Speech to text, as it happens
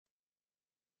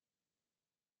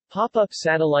Pop-up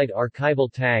satellite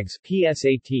archival tags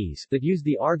 (PSATs) that use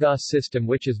the Argos system,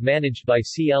 which is managed by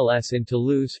CLS in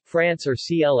Toulouse, France, or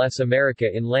CLS America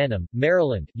in Lanham,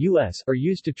 Maryland, U.S., are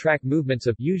used to track movements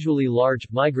of usually large,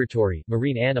 migratory,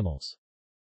 marine animals.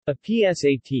 A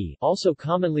PSAT, also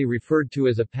commonly referred to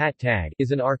as a PAT tag,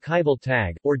 is an archival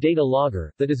tag, or data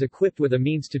logger, that is equipped with a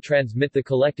means to transmit the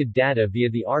collected data via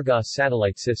the Argos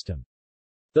satellite system.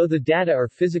 Though the data are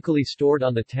physically stored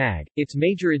on the tag, its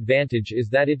major advantage is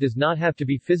that it does not have to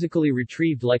be physically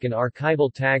retrieved like an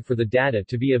archival tag for the data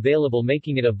to be available,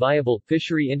 making it a viable,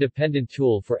 fishery-independent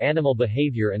tool for animal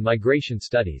behavior and migration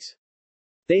studies.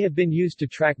 They have been used to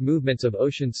track movements of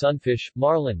ocean sunfish,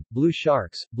 marlin, blue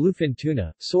sharks, bluefin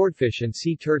tuna, swordfish and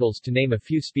sea turtles to name a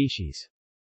few species.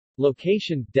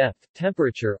 Location, depth,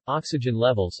 temperature, oxygen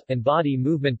levels, and body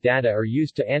movement data are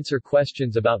used to answer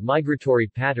questions about migratory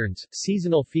patterns,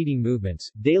 seasonal feeding movements,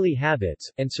 daily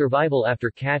habits, and survival after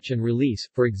catch and release.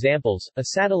 For examples, a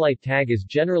satellite tag is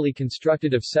generally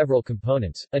constructed of several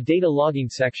components: a data logging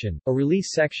section, a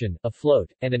release section, a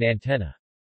float, and an antenna.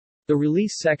 The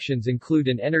release sections include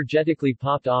an energetically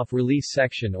popped-off release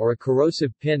section or a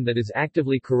corrosive pin that is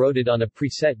actively corroded on a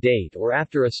preset date or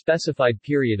after a specified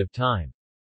period of time.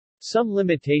 Some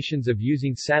limitations of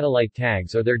using satellite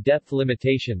tags are their depth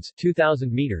limitations,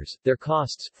 2,000 meters, their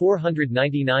costs,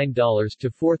 $499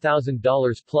 to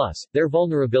 $4,000 plus, their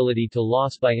vulnerability to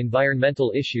loss by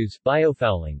environmental issues,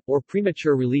 biofouling, or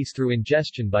premature release through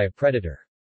ingestion by a predator.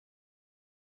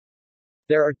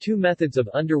 There are two methods of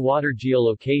underwater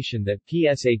geolocation that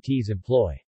PSATs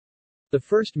employ. The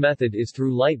first method is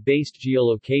through light-based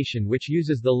geolocation, which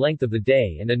uses the length of the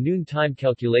day and a noon time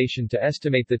calculation to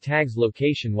estimate the tag's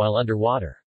location while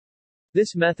underwater.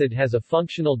 This method has a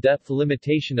functional depth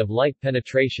limitation of light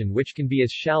penetration, which can be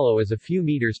as shallow as a few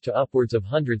meters to upwards of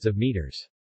hundreds of meters.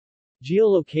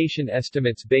 Geolocation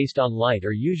estimates based on light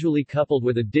are usually coupled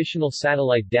with additional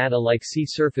satellite data like sea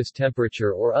surface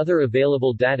temperature or other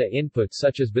available data inputs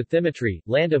such as bathymetry,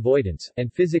 land avoidance,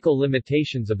 and physical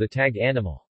limitations of the tagged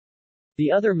animal. The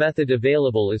other method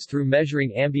available is through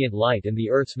measuring ambient light and the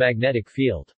Earth's magnetic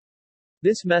field.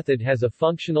 This method has a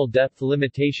functional depth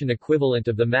limitation equivalent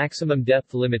of the maximum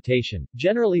depth limitation,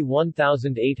 generally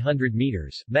 1,800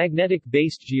 meters.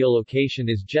 Magnetic-based geolocation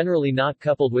is generally not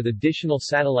coupled with additional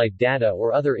satellite data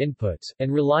or other inputs,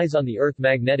 and relies on the Earth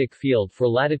magnetic field for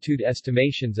latitude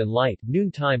estimations and light, noon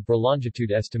time for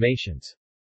longitude estimations.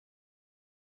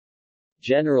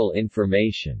 General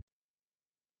information.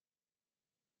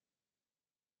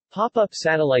 Pop-up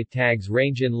satellite tags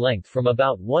range in length from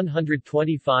about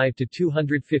 125 to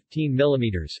 215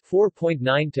 mm,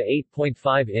 4.9 to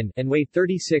 8.5 in, and weigh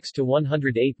 36 to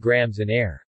 108 grams in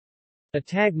air. A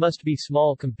tag must be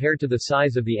small compared to the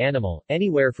size of the animal,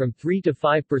 anywhere from 3 to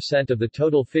 5% of the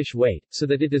total fish weight, so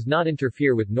that it does not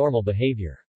interfere with normal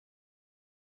behavior.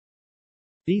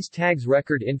 These tags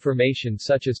record information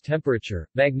such as temperature,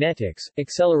 magnetics,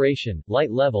 acceleration, light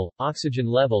level, oxygen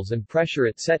levels and pressure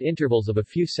at set intervals of a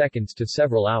few seconds to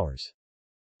several hours.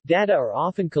 Data are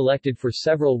often collected for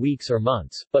several weeks or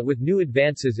months, but with new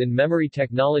advances in memory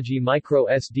technology, micro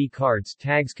SD cards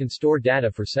tags can store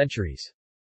data for centuries.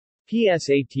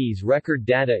 PSATs record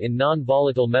data in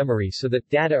non-volatile memory so that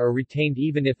data are retained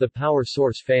even if the power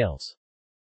source fails.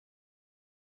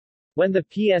 When the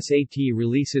PSAT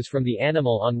releases from the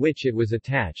animal on which it was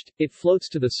attached, it floats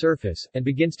to the surface, and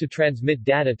begins to transmit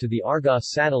data to the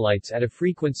Argos satellites at a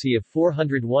frequency of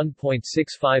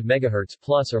 401.65 MHz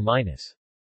plus or minus.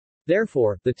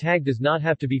 Therefore, the tag does not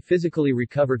have to be physically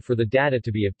recovered for the data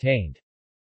to be obtained.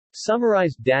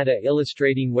 Summarized data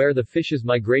illustrating where the fish's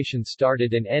migration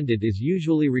started and ended is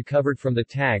usually recovered from the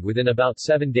tag within about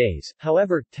 7 days.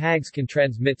 However, tags can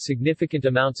transmit significant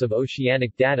amounts of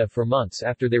oceanic data for months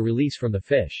after they release from the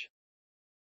fish.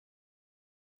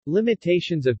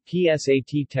 Limitations of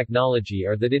PSAT technology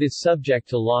are that it is subject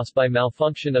to loss by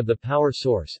malfunction of the power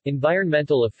source,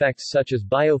 environmental effects such as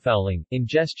biofouling,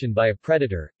 ingestion by a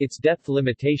predator, its depth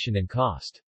limitation and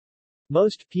cost.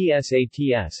 Most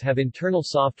PSATs have internal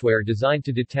software designed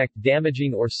to detect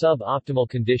damaging or sub-optimal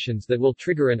conditions that will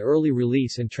trigger an early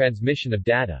release and transmission of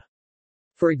data.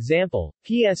 For example,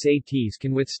 PSATs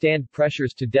can withstand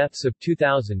pressures to depths of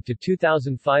 2,000 to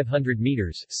 2,500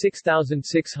 meters,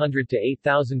 6,600 to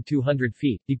 8,200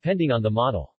 feet, depending on the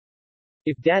model.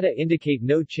 If data indicate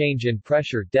no change in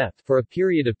pressure depth for a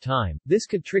period of time, this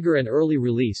could trigger an early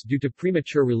release due to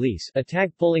premature release, a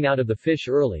tag pulling out of the fish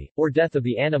early, or death of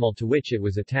the animal to which it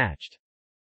was attached.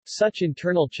 Such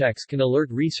internal checks can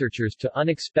alert researchers to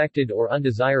unexpected or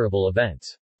undesirable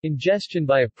events. Ingestion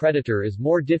by a predator is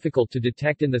more difficult to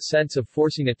detect in the sense of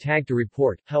forcing a tag to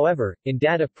report, however, in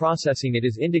data processing it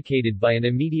is indicated by an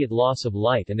immediate loss of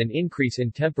light and an increase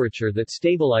in temperature that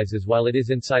stabilizes while it is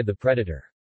inside the predator.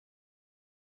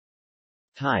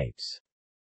 Types.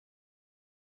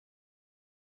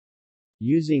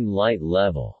 Using light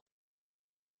level.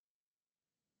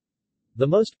 The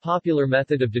most popular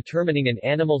method of determining an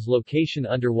animal's location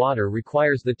underwater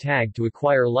requires the tag to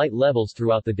acquire light levels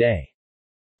throughout the day.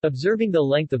 Observing the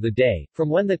length of the day, from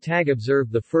when the tag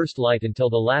observed the first light until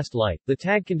the last light, the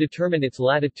tag can determine its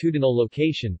latitudinal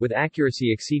location, with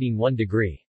accuracy exceeding 1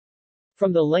 degree.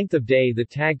 From the length of day the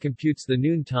tag computes the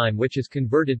noon time which is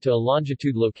converted to a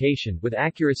longitude location, with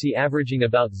accuracy averaging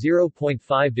about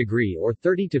 0.5 degree or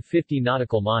 30 to 50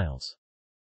 nautical miles.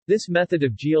 This method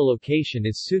of geolocation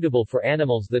is suitable for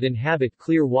animals that inhabit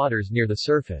clear waters near the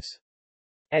surface.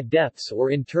 At depths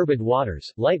or in turbid waters,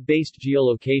 light-based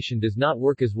geolocation does not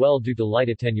work as well due to light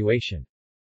attenuation.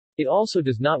 It also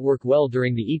does not work well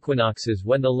during the equinoxes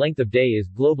when the length of day is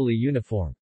globally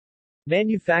uniform.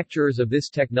 Manufacturers of this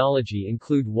technology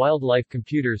include wildlife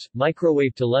computers,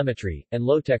 microwave telemetry, and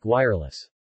low-tech wireless.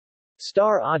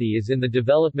 Star Adi is in the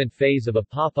development phase of a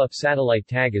pop-up satellite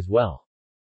tag as well.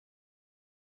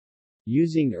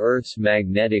 Using Earth's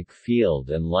magnetic field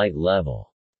and light level.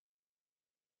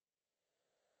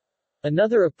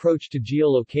 Another approach to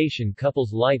geolocation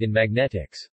couples light and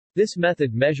magnetics. This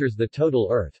method measures the total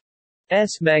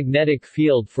Earth's magnetic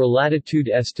field for latitude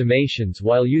estimations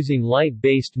while using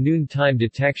light-based noon-time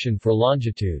detection for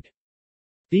longitude.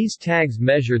 These tags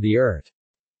measure the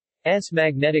Earth's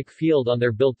magnetic field on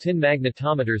their built-in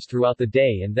magnetometers throughout the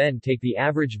day and then take the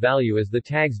average value as the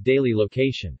tag's daily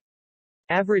location.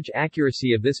 Average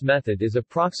accuracy of this method is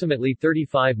approximately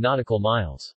 35 nautical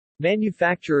miles.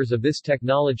 Manufacturers of this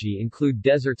technology include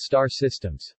Desert Star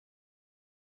Systems.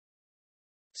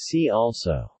 See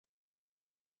also: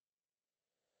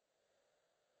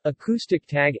 acoustic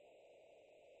tag,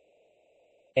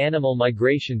 animal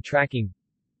migration tracking,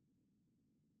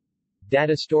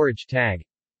 data storage tag,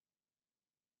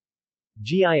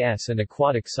 GIS and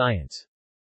aquatic science.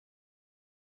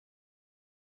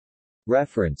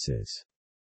 References.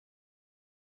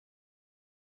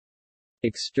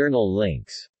 External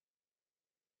links.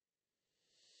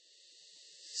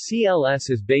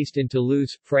 CLS is based in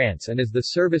Toulouse, France and is the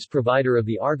service provider of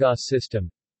the Argos system.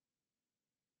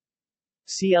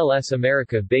 CLS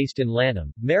America based in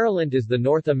Lanham, Maryland is the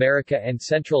North America and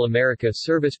Central America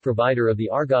service provider of the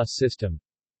Argos system.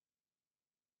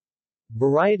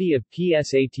 Variety of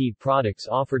PSAT products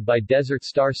offered by Desert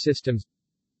Star Systems.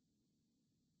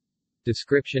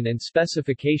 Description and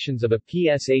specifications of a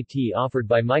PSAT offered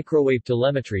by Microwave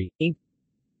Telemetry, Inc.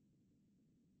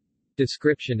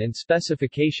 Description and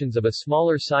specifications of a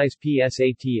smaller size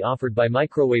PSAT offered by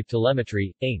Microwave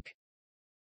Telemetry, Inc.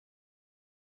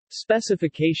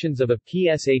 Specifications of a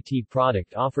PSAT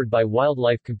product offered by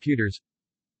Wildlife Computers.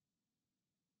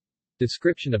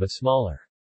 Description of a smaller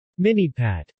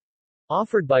mini-PAT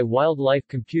offered by Wildlife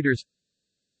Computers.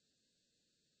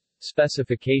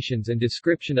 Specifications and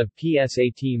description of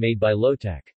PSAT made by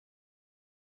Lowtech.